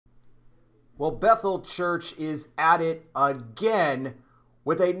Well, Bethel Church is at it again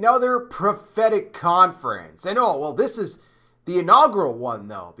with another prophetic conference. And this is the inaugural one,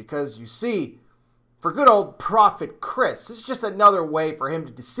 though, because you see, for good old Prophet Kris, this is just another way for him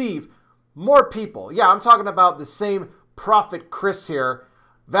to deceive more people. Yeah, I'm talking about the same Prophet Kris here,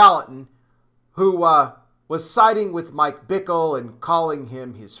 Vallotton, who was siding with Bickle and calling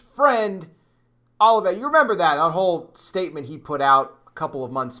him his friend. All of it. You remember that whole statement he put out a couple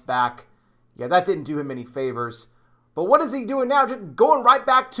of months back. Yeah, that didn't do him any favors. But what is he doing now? Just going right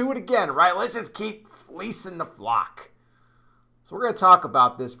back to it again, right? Let's just keep fleecing the flock. So we're going to talk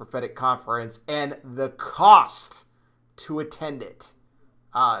about this prophetic conference and the cost to attend it.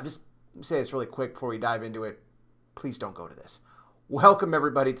 Just say this really quick before we dive into it. Please don't go to this. Welcome,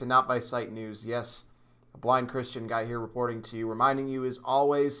 everybody, to Not By Sight News. Yes, a blind Christian guy here reporting to you, reminding you, as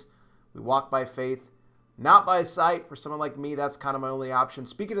always, we walk by faith, not by sight. For someone like me, that's kind of my only option.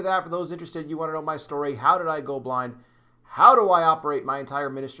 Speaking of that, for those interested, you want to know my story. How did I go blind? How do I operate my entire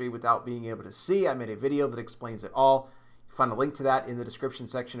ministry without being able to see? I made a video that explains it all. You find a link to that in the description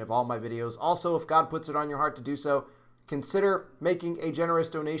section of all my videos. Also, if God puts it on your heart to do so, consider making a generous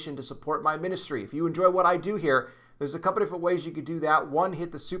donation to support my ministry. If you enjoy what I do here, there's a couple different ways you could do that. One,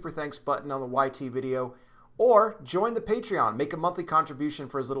 hit the super thanks button on the YT video, or join the Patreon. Make a monthly contribution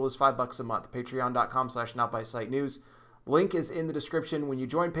for as little as $5 a month. Patreon.com/NotBySightNews. Link is in the description. When you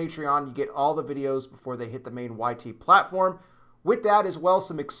join Patreon, you get all the videos before they hit the main YT platform. With that as well,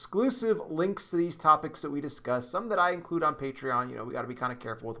 some exclusive links to these topics that we discuss, some that I include on Patreon. You know, we got to be kind of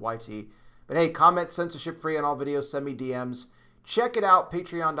careful with YT. But hey, comment censorship free on all videos. Send me DMs. Check it out,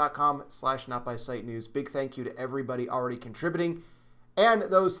 patreon.com/NotBySightNews. Big thank you to everybody already contributing. And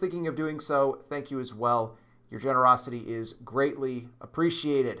those thinking of doing so, thank you as well. Your generosity is greatly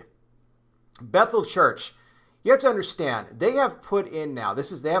appreciated. Bethel Church, you have to understand, they have put in now, they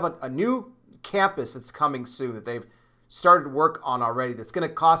have a new campus that's coming soon that they've started work on already that's going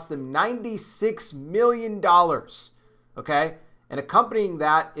to cost them $96 million, okay? And accompanying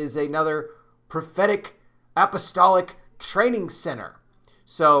that is another prophetic apostolic training center.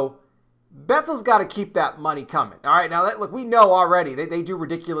 So Bethel's got to keep that money coming. All right, now look, we know already they do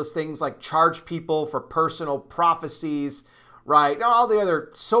ridiculous things like charge people for personal prophecies, right? All the other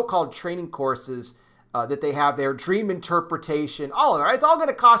so-called training courses that they have there, dream interpretation, all of it, right? It's all going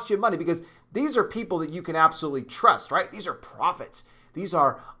to cost you money because these are people that you can absolutely trust, right? These are prophets. These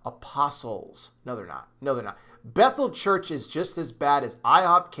are apostles. No, they're not. No, they're not. Bethel Church is just as bad as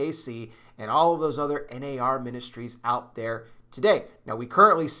IHOP KC and all of those other NAR ministries out there today. Now, we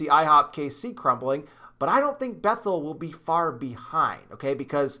currently see IHOP KC crumbling, but I don't think Bethel will be far behind, okay?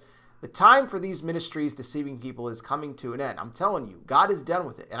 Because the time for these ministries deceiving people is coming to an end. I'm telling you, God is done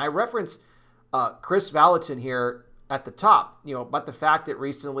with it. And I reference Kris Vallotton here at the top, about the fact that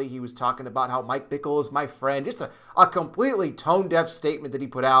recently he was talking about how Bickle is my friend. Just a completely tone-deaf statement that he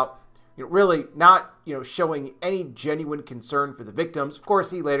put out, really not, showing any genuine concern for the victims. Of course,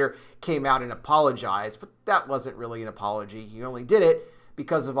 he later came out and apologized, but that wasn't really an apology. He only did it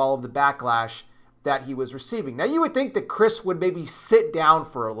because of all of the backlash that he was receiving. Now, you would think that Kris would maybe sit down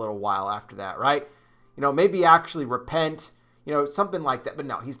for a little while after that, right? Maybe actually repent, something like that. But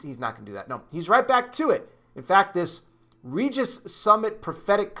no, he's not going to do that. No, he's right back to it. In fact, this Regis Summit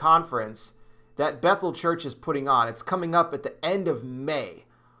Prophetic Conference that Bethel Church is putting on, it's coming up at the end of May.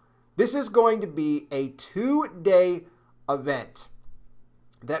 This is going to be a 2-day event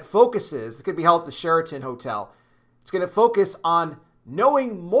that focuses, it's going to be held at the Sheraton Hotel. It's going to focus on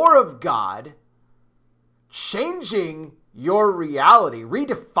knowing more of God, changing your reality,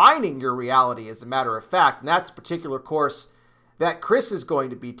 redefining your reality, as a matter of fact. And that's a particular course that Kris is going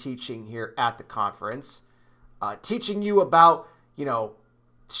to be teaching here at the conference. Teaching you about,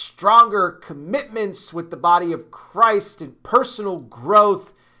 stronger commitments with the body of Christ and personal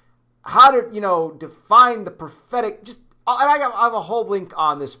growth, how to, define the prophetic. And I have a whole link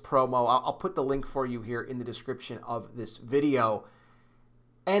on this promo. I'll put the link for you here in the description of this video.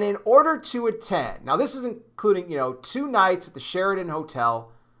 And in order to attend, now this is including, 2 nights at the Sheraton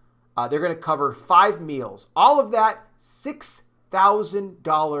Hotel. They're going to cover 5 meals. All of that,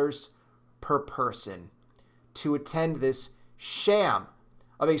 $6,000 per person to attend this sham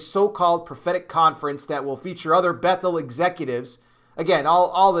of a so-called prophetic conference that will feature other Bethel executives. Again,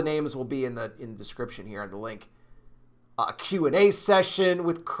 all the names will be in the description here in the link. A Q&A session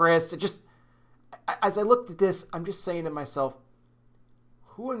with Kris. As I looked at this, I'm just saying to myself,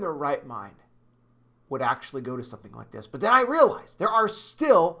 who in their right mind would actually go to something like this? But then I realized there are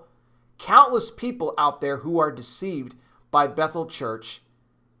still countless people out there who are deceived by Bethel Church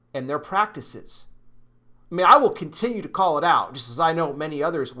and their practices. I mean, I will continue to call it out, just as I know many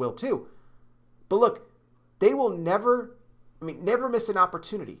others will too. But look, they will never miss an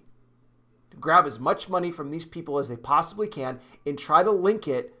opportunity to grab as much money from these people as they possibly can and try to link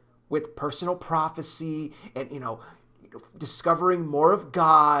it with personal prophecy and, discovering more of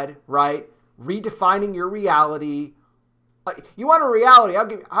God, right? Redefining your reality. You want a reality?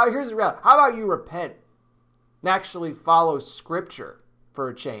 Here's the reality. How about you repent and actually follow Scripture for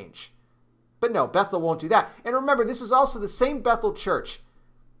a change? But no, Bethel won't do that. And remember, this is also the same Bethel church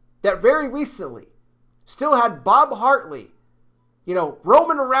that very recently still had Bob Hartley,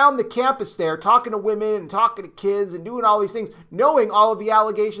 roaming around the campus there, talking to women and talking to kids and doing all these things, knowing all of the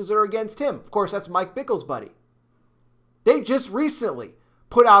allegations that are against him. Of course, that's Mike Bickle's buddy. They just recently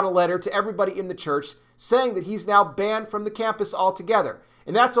put out a letter to everybody in the church saying that he's now banned from the campus altogether.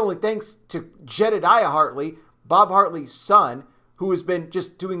 And that's only thanks to Jedediah Hartley, Bob Hartley's son, who has been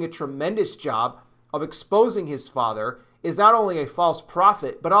just doing a tremendous job of exposing his father is not only a false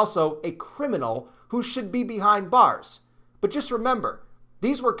prophet, but also a criminal who should be behind bars. But just remember,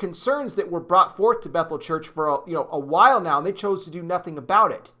 these were concerns that were brought forth to Bethel Church for a while now, and they chose to do nothing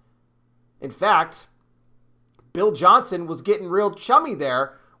about it. In fact, Bill Johnson was getting real chummy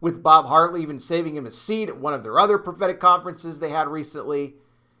there with Bob Hartley, even saving him a seat at one of their other prophetic conferences they had recently.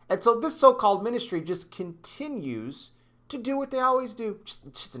 And so this so-called ministry just continues to do what they always do.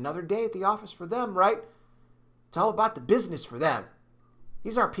 Just another day at the office for them, right? It's all about the business for them.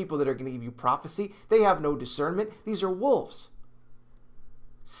 These aren't people that are going to give you prophecy. They have no discernment. These are wolves.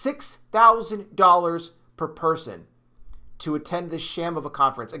 $6,000 per person to attend this sham of a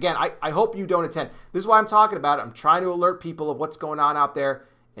conference. Again, I hope you don't attend. This is why I'm talking about it. I'm trying to alert people of what's going on out there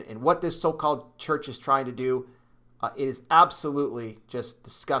and what this so-called church is trying to do. It is absolutely just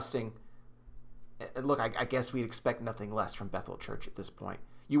disgusting. And look, I guess we'd expect nothing less from Bethel Church at this point.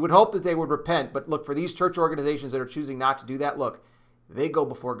 You would hope that they would repent, but look, for these church organizations that are choosing not to do that, look, they go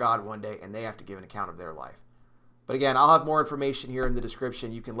before God one day and they have to give an account of their life. But again, I'll have more information here in the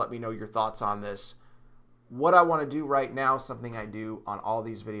description. You can let me know your thoughts on this. What I want to do right now, something I do on all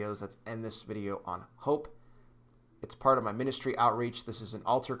these videos, let's end this video on hope. It's part of my ministry outreach. This is an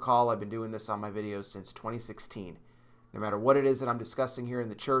altar call. I've been doing this on my videos since 2016. No matter what it is that I'm discussing here in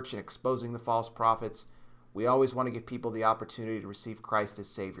the church and exposing the false prophets, we always want to give people the opportunity to receive Christ as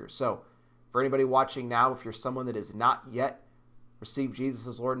Savior. So, for anybody watching now, if you're someone that has not yet received Jesus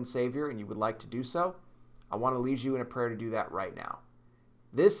as Lord and Savior and you would like to do so, I want to lead you in a prayer to do that right now.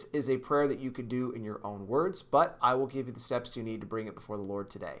 This is a prayer that you could do in your own words, but I will give you the steps you need to bring it before the Lord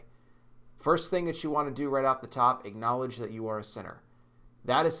today. First thing that you want to do right off the top, acknowledge that you are a sinner.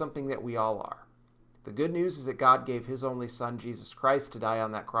 That is something that we all are. The good news is that God gave his only Son, Jesus Christ, to die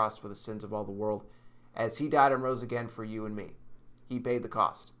on that cross for the sins of all the world, as he died and rose again for you and me. He paid the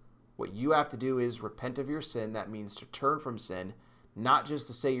cost. What you have to do is repent of your sin. That means to turn from sin, not just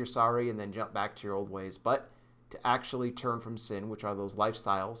to say you're sorry and then jump back to your old ways, but to actually turn from sin, which are those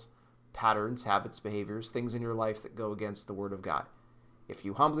lifestyles, patterns, habits, behaviors, things in your life that go against the Word of God. If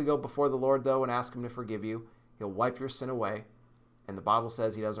you humbly go before the Lord, though, and ask him to forgive you, he'll wipe your sin away, and the Bible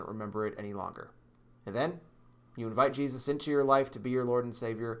says he doesn't remember it any longer. And then you invite Jesus into your life to be your Lord and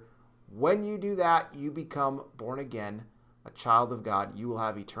Savior. When you do that, you become born again, a child of God. You will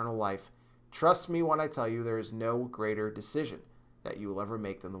have eternal life. Trust me when I tell you there is no greater decision that you will ever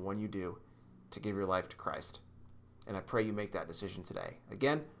make than the one you do to give your life to Christ. And I pray you make that decision today.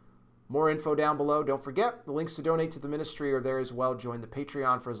 Again, more info down below. Don't forget, the links to donate to the ministry are there as well. Join the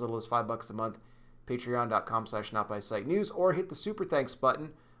Patreon for as little as $5 a month, patreon.com/NotBySightNews, or hit the super thanks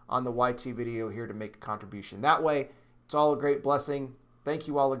button on the YT video here to make a contribution. That way, it's all a great blessing. Thank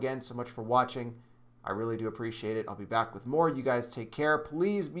you all again so much for watching. I really do appreciate it. I'll be back with more. You guys take care.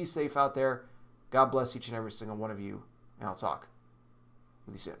 Please be safe out there. God bless each and every single one of you, and I'll talk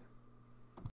with you soon.